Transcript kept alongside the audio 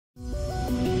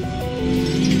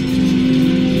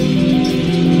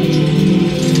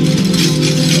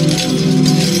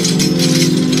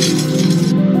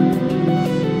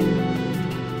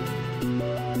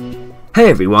Hey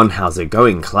everyone, how's it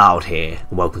going? Cloud here,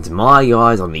 and welcome to my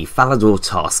guide on the Falador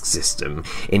task system.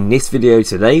 In this video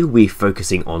today, we're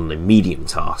focusing on the medium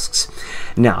tasks.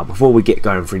 Now, before we get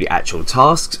going through the actual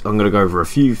tasks, I'm going to go over a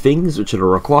few things which are the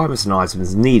requirements and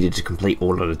items needed to complete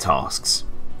all of the tasks.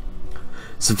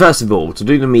 So first of all, to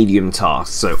do the medium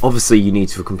tasks, so obviously you need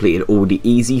to have completed all the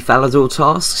easy Falador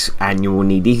tasks, and you will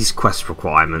need these quest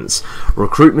requirements: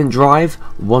 Recruitment Drive,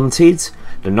 Wanted,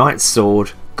 the Knight's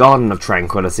Sword, Garden of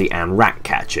Tranquility and Rat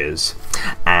Catchers.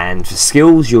 And for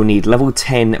skills, you'll need level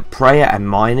 10 Prayer and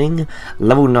Mining,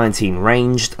 level 19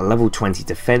 Ranged, level 20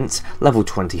 Defense, level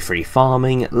 23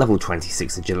 Farming, level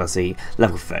 26 Agility,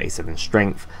 level 37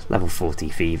 Strength, level 40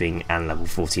 Thieving and level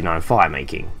 49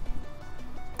 Firemaking.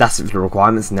 That's it for the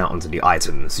requirements. Now onto the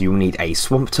items. You'll need a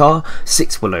Swamp Tar,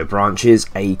 6 Willow Branches,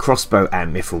 a crossbow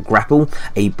and mithril grapple,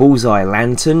 a bullseye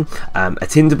lantern, a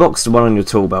tinderbox, the one on your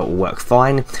tool belt will work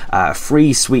fine,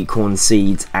 3 sweetcorn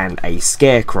seeds and a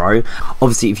scarecrow.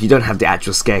 Obviously if you don't have the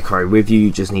actual scarecrow with you,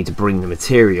 you just need to bring the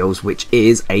materials, which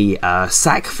is a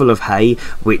sack full of hay,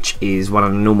 which is one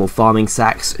of the normal farming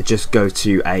sacks. Just go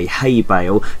to a hay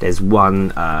bale, there's one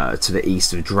to the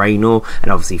east of Draenor,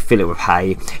 and obviously fill it with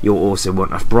hay. You'll also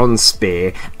want a bronze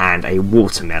spear and a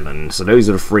watermelon. So those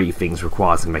are the 3 things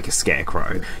required to make a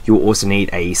scarecrow. You'll also need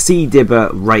a sea dibber,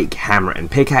 rake, hammer and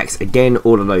pickaxe. Again,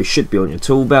 all of those should be on your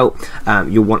tool belt.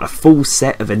 You'll want a full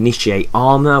set of initiate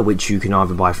armour, which you can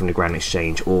either buy from the Grand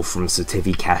Exchange or from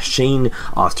Certifi Cashin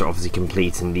after obviously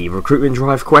completing the recruitment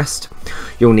drive quest.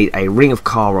 You'll need a Ring of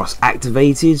Charos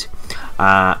activated,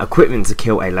 equipment to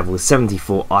kill a level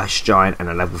 74 ice giant and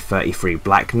a level 33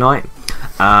 black knight.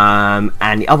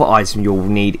 And the other item you'll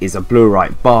need is a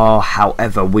Blurite Bar.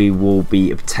 However, we will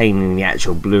be obtaining the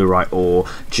actual Blurite ore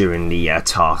during the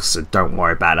task, so don't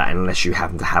worry about that unless you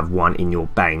happen to have one in your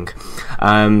bank.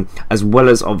 As well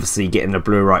as obviously getting the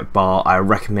Blurite Bar, I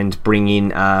recommend bringing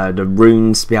the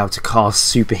runes to be able to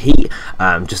cast Superheat,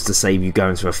 just to save you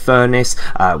going to a furnace,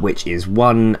 which is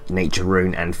 1 nature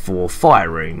rune and 4 fire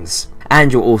runes.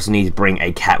 And you'll also need to bring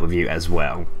a cat with you as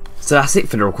well. So that's it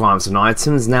for the requirements and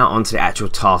items. Now onto the actual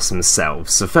tasks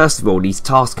themselves. So first of all, these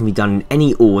tasks can be done in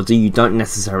any order. You don't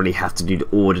necessarily have to do the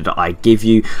order that I give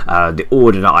you. The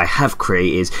order that I have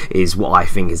created is what I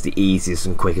think is the easiest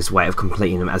and quickest way of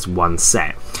completing them as one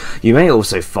set. You may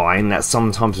also find that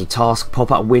sometimes the task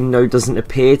pop-up window doesn't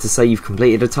appear to say you've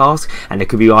completed a task, and it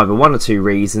could be either 1 or 2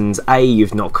 reasons. A,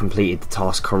 you've not completed the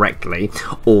task correctly,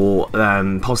 or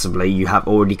possibly you have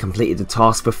already completed the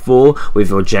task before with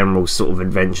your general sort of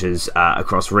adventures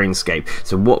across RuneScape.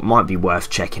 So what might be worth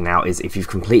checking out is if you've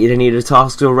completed any of the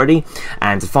tasks already,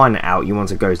 and to find that out you want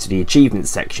to go to the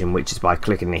achievements section, which is by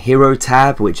clicking the hero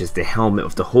tab, which is the helmet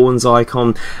of the horns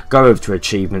icon. Go over to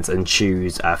achievements and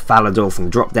choose Falador from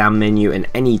the drop down menu, and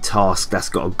any task that's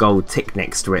got a gold tick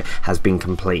next to it has been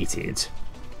completed.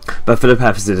 But for the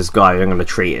purpose of this guide, I'm going to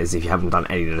treat it as if you haven't done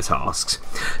any of the tasks.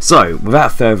 So,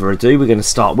 without further ado, we're going to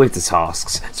start with the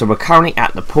tasks. So we're currently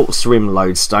at the Port Sarim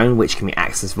lodestone, which can be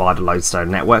accessed via the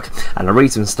lodestone network. And the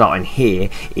reason starting here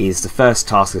is the first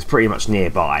task is pretty much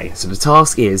nearby. So the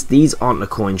task is, these aren't the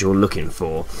coins you're looking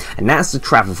for. And that's to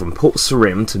travel from Port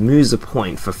Sarim to Musa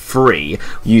Point for free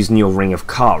using your Ring of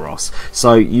Charos.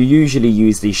 So you usually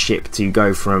use the ship to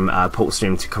go from Port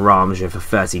Sarim to Karamja for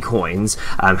 30 coins.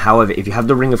 However, if you have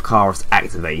the Ring of Charos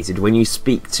activated, when you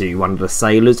speak to one of the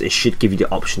sailors, it should give you the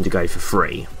option to go for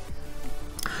free.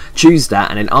 Choose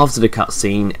that, and then after the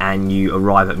cutscene and you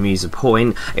arrive at Musa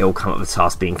Point, it will come up with the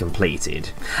task being completed.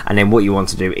 And then what you want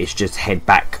to do is just head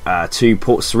back to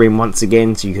Port Sarim once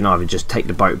again, so you can either just take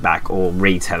the boat back or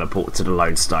re-teleport to the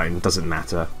lodestone, doesn't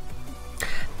matter.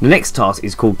 The next task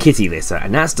is called Kitty Litter,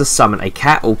 and that's to summon a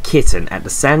cat or kitten at the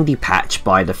sandy patch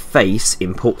by the face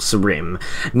in Port Sarim.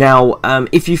 Now,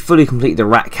 if you fully complete the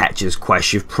Rat Catchers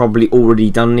quest, you've probably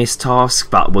already done this task,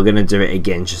 but we're going to do it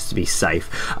again just to be safe.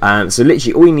 So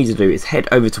literally all you need to do is head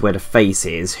over to where the face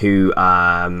is, who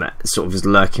sort of is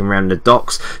lurking around the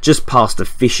docks, just past the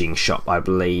fishing shop, I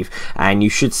believe, and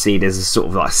you should see there's a sort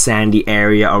of like sandy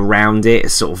area around it,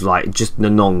 sort of like just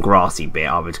the non-grassy bit,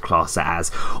 I would class that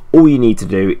as. All you need to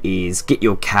do is get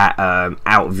your cat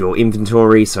out of your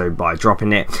inventory, so by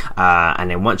dropping it, and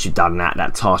then once you've done that,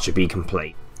 that task should be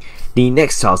complete. The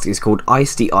next task is called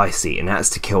Icy Icy, and that's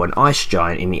to kill an ice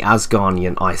giant in the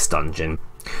Asgardian Ice Dungeon.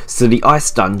 So the Ice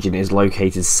Dungeon is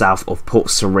located south of Port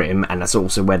Sarim, and that's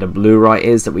also where the Blurite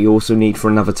is that we also need for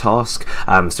another task.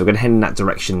 So we're going to head in that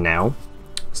direction now.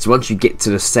 So once you get to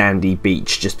the sandy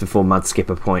beach just before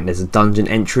Mudskipper Point, there's a dungeon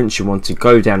entrance. You want to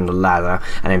go down the ladder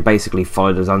and then basically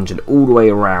follow the dungeon all the way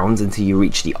around until you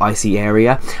reach the icy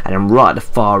area, and then right at the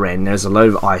far end there's a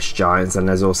load of ice giants and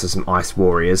there's also some ice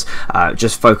warriors.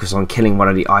 Just focus on killing one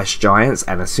of the ice giants,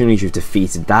 and as soon as you've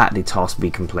defeated that, the task will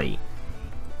be complete.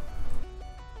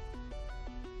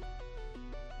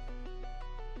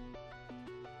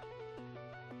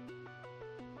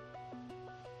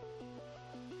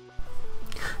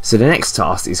 So the next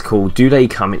task is called Do They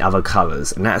Come in Other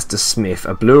Colours, and that's to smith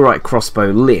a Blurite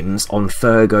crossbow limbs on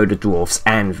Fergo the Dwarf's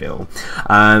anvil.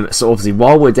 So obviously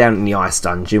while we're down in the ice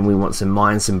dungeon, we want to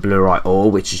mine some Blurite ore,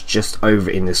 which is just over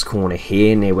in this corner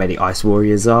here near where the ice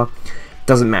warriors are.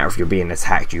 Doesn't matter if you're being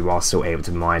attacked, you are still able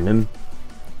to mine them.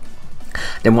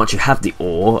 Then once you have the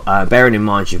ore, bearing in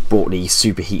mind you've brought the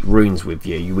Superheat runes with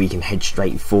you, we can head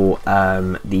straight for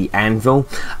the anvil.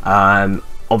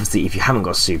 Obviously, if you haven't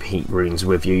got Superheat runes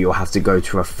with you, you'll have to go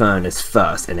to a furnace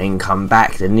first and then come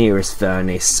back. The nearest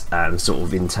furnace, sort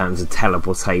of in terms of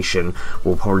teleportation,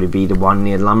 will probably be the one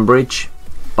near Lumbridge.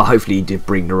 But hopefully you did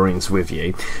bring the runes with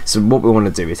you. So what we want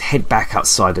to do is head back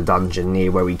outside the dungeon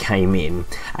near where we came in,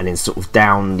 and then sort of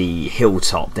down the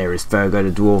hilltop there is Fergo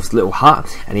the Dwarf's little hut,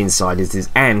 and inside is this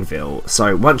anvil.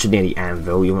 So once you're near the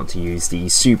anvil, you want to use the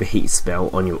Superheat spell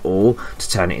on your ore to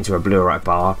turn it into a Blurite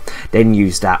bar, then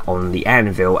use that on the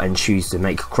anvil and choose to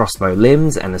make crossbow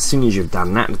limbs, and as soon as you've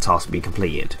done that, the task will be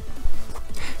completed.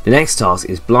 The next task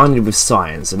is Blinded with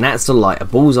Science, and that's to light a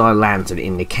bullseye lantern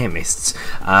in the chemist's.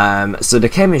 So the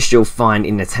chemist you'll find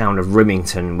in the town of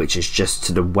Rimington, which is just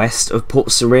to the west of Port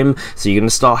Sarim, so you're going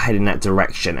to start heading that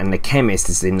direction, and the chemist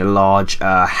is in the large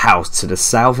house to the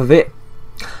south of it.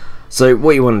 So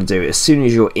what you want to do, as soon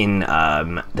as you're in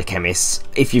the chemist,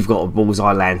 if you've got a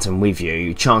bullseye lantern with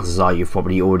you, chances are you've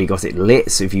probably already got it lit.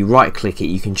 So if you right click it,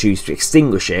 you can choose to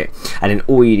extinguish it, and then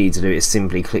all you need to do is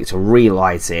simply click to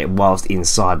relight it whilst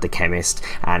inside the chemist,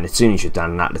 and as soon as you've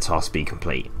done that, the task will be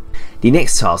complete. The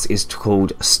next task is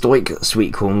called Stoic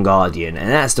Sweetcorn Guardian, and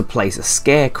that's to place a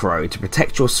scarecrow to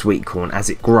protect your sweetcorn as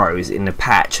it grows in the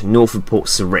patch north of Port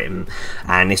Sarim,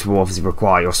 and this will obviously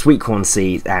require your sweetcorn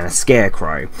seeds and a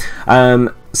scarecrow.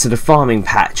 So the farming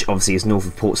patch obviously is north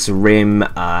of Port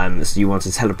Sarim, so you want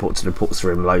to teleport to the Port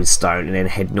Sarim lodestone and then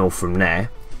head north from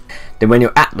there. Then when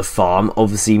you're at the farm,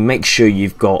 obviously make sure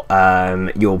you've got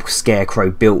your scarecrow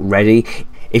built ready.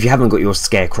 If you haven't got your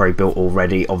scarecrow built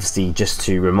already, obviously just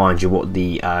to remind you what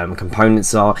the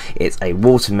components are, it's a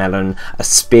watermelon, a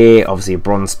spear, obviously a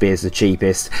bronze spear is the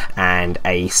cheapest, and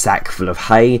a sack full of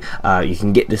hay. You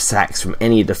can get the sacks from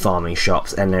any of the farming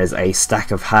shops, and there's a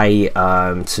stack of hay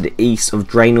to the east of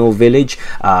Draenor village,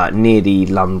 near the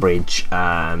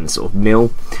Lumbridge sort of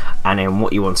mill. And then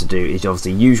what you want to do is you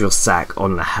obviously use your sack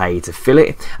on the hay to fill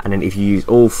it, and then if you use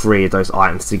all three of those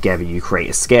items together, you create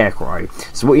a scarecrow.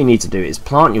 So what you need to do is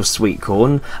plant your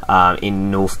sweetcorn in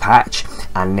North Patch,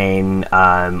 and then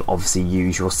obviously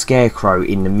use your scarecrow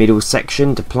in the middle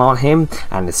section to plant him,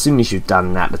 and as soon as you've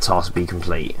done that, the task will be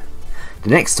complete. The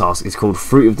next task is called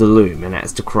Fruit of the Loom, and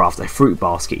that's to craft a fruit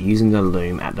basket using the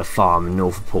loom at the farm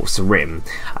north of Port Sarim.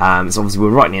 So obviously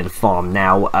we're right near the farm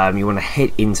now. You want to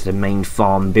head into the main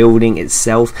farm building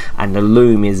itself, and the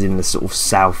loom is in the sort of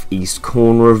southeast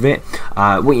corner of it.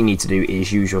 What you need to do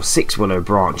is use your 6 willow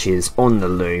branches on the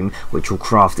loom, which will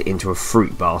craft it into a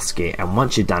fruit basket, and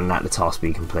once you've done that, the task will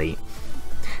be complete.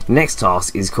 The next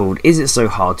task is called Is It So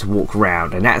Hard to Walk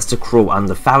Around, and that's to crawl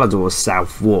under Falador's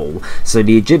south wall. So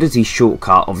the agility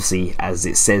shortcut, obviously as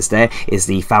it says there, is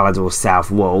the Falador's south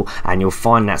wall, and you'll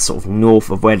find that sort of north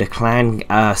of where the clan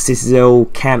citadel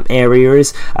camp area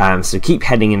is. So keep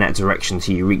heading in that direction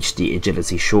till you reach the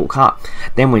agility shortcut.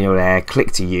 Then when you're there,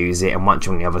 click to use it, and once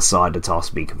you're on the other side, the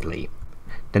task will be complete.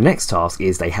 The next task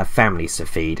is They Have Families to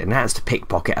Feed, and that's to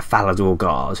pickpocket a Falador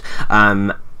guard.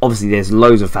 Obviously there's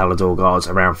loads of Falador guards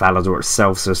around Falador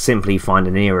itself, so simply find the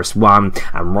nearest one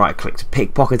and right click to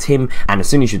pickpocket him, and as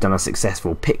soon as you've done a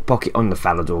successful pickpocket on the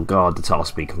Falador guard, the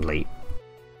task will be complete.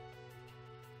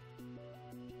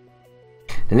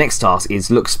 The next task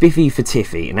is Look Spiffy for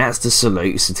Tiffy, and that's to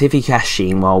salute Sir Tiffy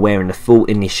Cashin while wearing the full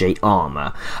Initiate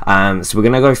armour. So we're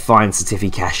going to go find Sir Tiffy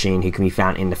Cashin, who can be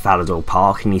found in the Falador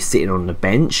Park, and he's sitting on the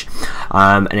bench.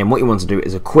 And then what you want to do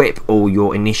is equip all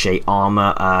your Initiate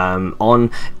armour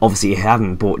on. Obviously if you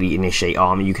haven't bought the Initiate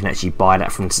armour, you can actually buy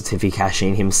that from Sir Tiffy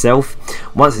Cashin himself.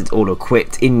 Once it's all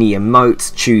equipped, in the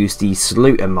emote, choose the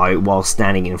salute emote while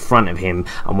standing in front of him,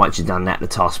 and once you've done that, the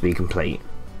task will be complete.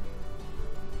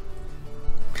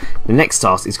 The next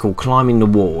task is called climbing the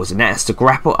walls, and that's to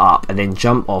grapple up and then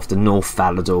jump off the North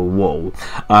Falador wall.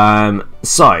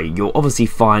 So you'll obviously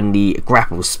find the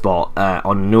grapple spot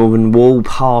on the northern wall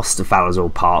past the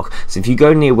Falador Park. So if you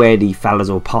go near where the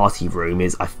Falador party room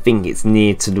is, I think it's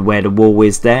near to where the wall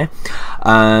is there.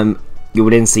 You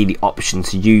will then see the option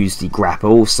to use the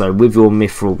grapple. So with your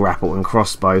mithril grapple and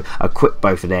crossbow, equip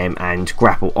both of them and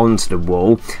grapple onto the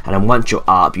wall, and then once you're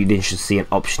up, you then should see an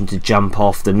option to jump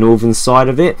off the northern side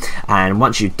of it, and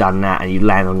once you've done that and you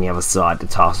land on the other side, the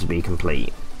task will be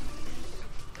complete.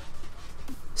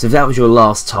 So if that was your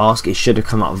last task, it should have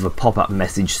come up with a pop-up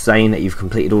message saying that you've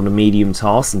completed all the medium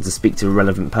tasks and to speak to a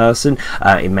relevant person.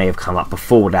 It may have come up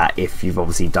before that if you've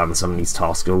obviously done some of these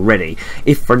tasks already.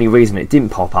 If for any reason it didn't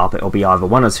pop up, it'll be either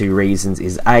one or two reasons.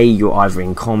 Is A, you're either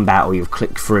in combat or you've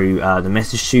clicked through the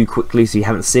message too quickly so you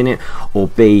haven't seen it, or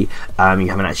B, you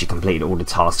haven't actually completed all the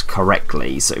tasks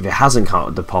correctly. So if it hasn't come up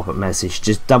with the pop-up message,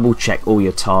 just double check all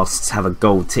your tasks, have a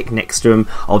gold tick next to them.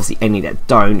 Obviously any that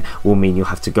don't will mean you'll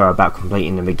have to go about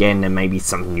completing them again, and maybe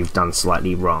something you've done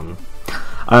slightly wrong.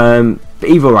 But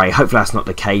either way, hopefully that's not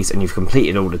the case and you've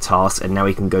completed all the tasks, and now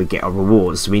we can go get our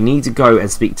rewards. So we need to go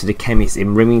and speak to the chemist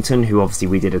in Remington, who obviously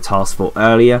we did a task for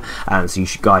earlier, so you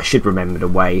guys should remember the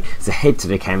way. So head to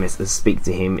the chemist and speak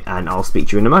to him, and I'll speak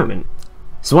to you in a moment.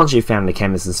 So once you've found the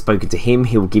chemist and spoken to him,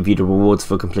 he will give you the rewards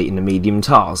for completing the medium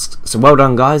tasks. So well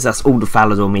done guys, that's all the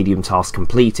Falador medium tasks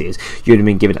completed. You would have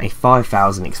been given a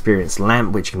 5,000 experience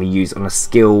lamp, which can be used on a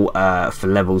skill for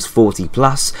levels 40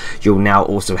 plus. You'll now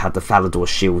also have the Falador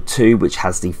shield 2, which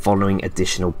has the following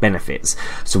additional benefits.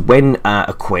 So when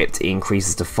equipped, it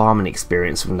increases the farming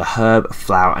experience from the herb,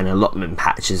 flower and allotment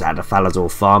patches at the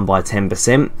Falador farm by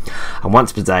 10%, and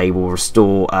once per day will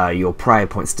restore your prayer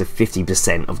points to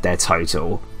 50% of their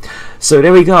total. So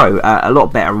there we go, a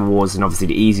lot better rewards than obviously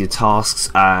the easier tasks.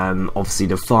 Obviously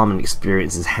the farming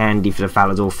experience is handy for the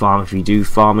Falador farm if you do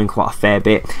farming quite a fair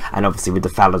bit, and obviously with the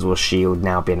Falador shield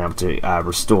now being able to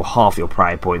restore half your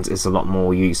prayer points, it's a lot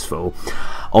more useful.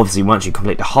 Obviously once you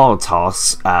complete the hard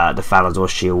tasks, the Falador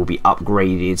shield will be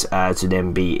upgraded to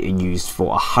then be used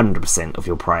for 100% of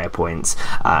your prayer points,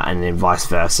 and then vice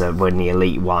versa. When the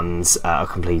elite ones are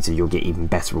completed, you'll get even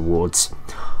better rewards.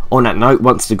 On that note,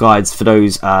 once the guides for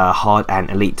those hard and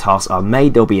elite tasks are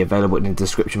made, they'll be available in the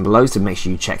description below, so make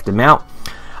sure you check them out.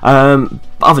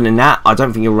 Other than that, I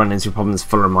don't think you'll run into problems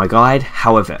following my guide.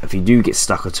 However, if you do get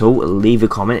stuck at all, leave a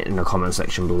comment in the comment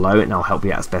section below and I'll help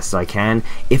you out as best as I can.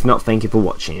 If not, thank you for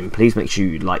watching. Please make sure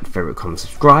you like, favourite, comment,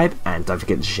 subscribe, and don't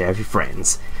forget to share with your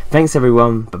friends. Thanks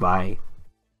everyone, bye bye.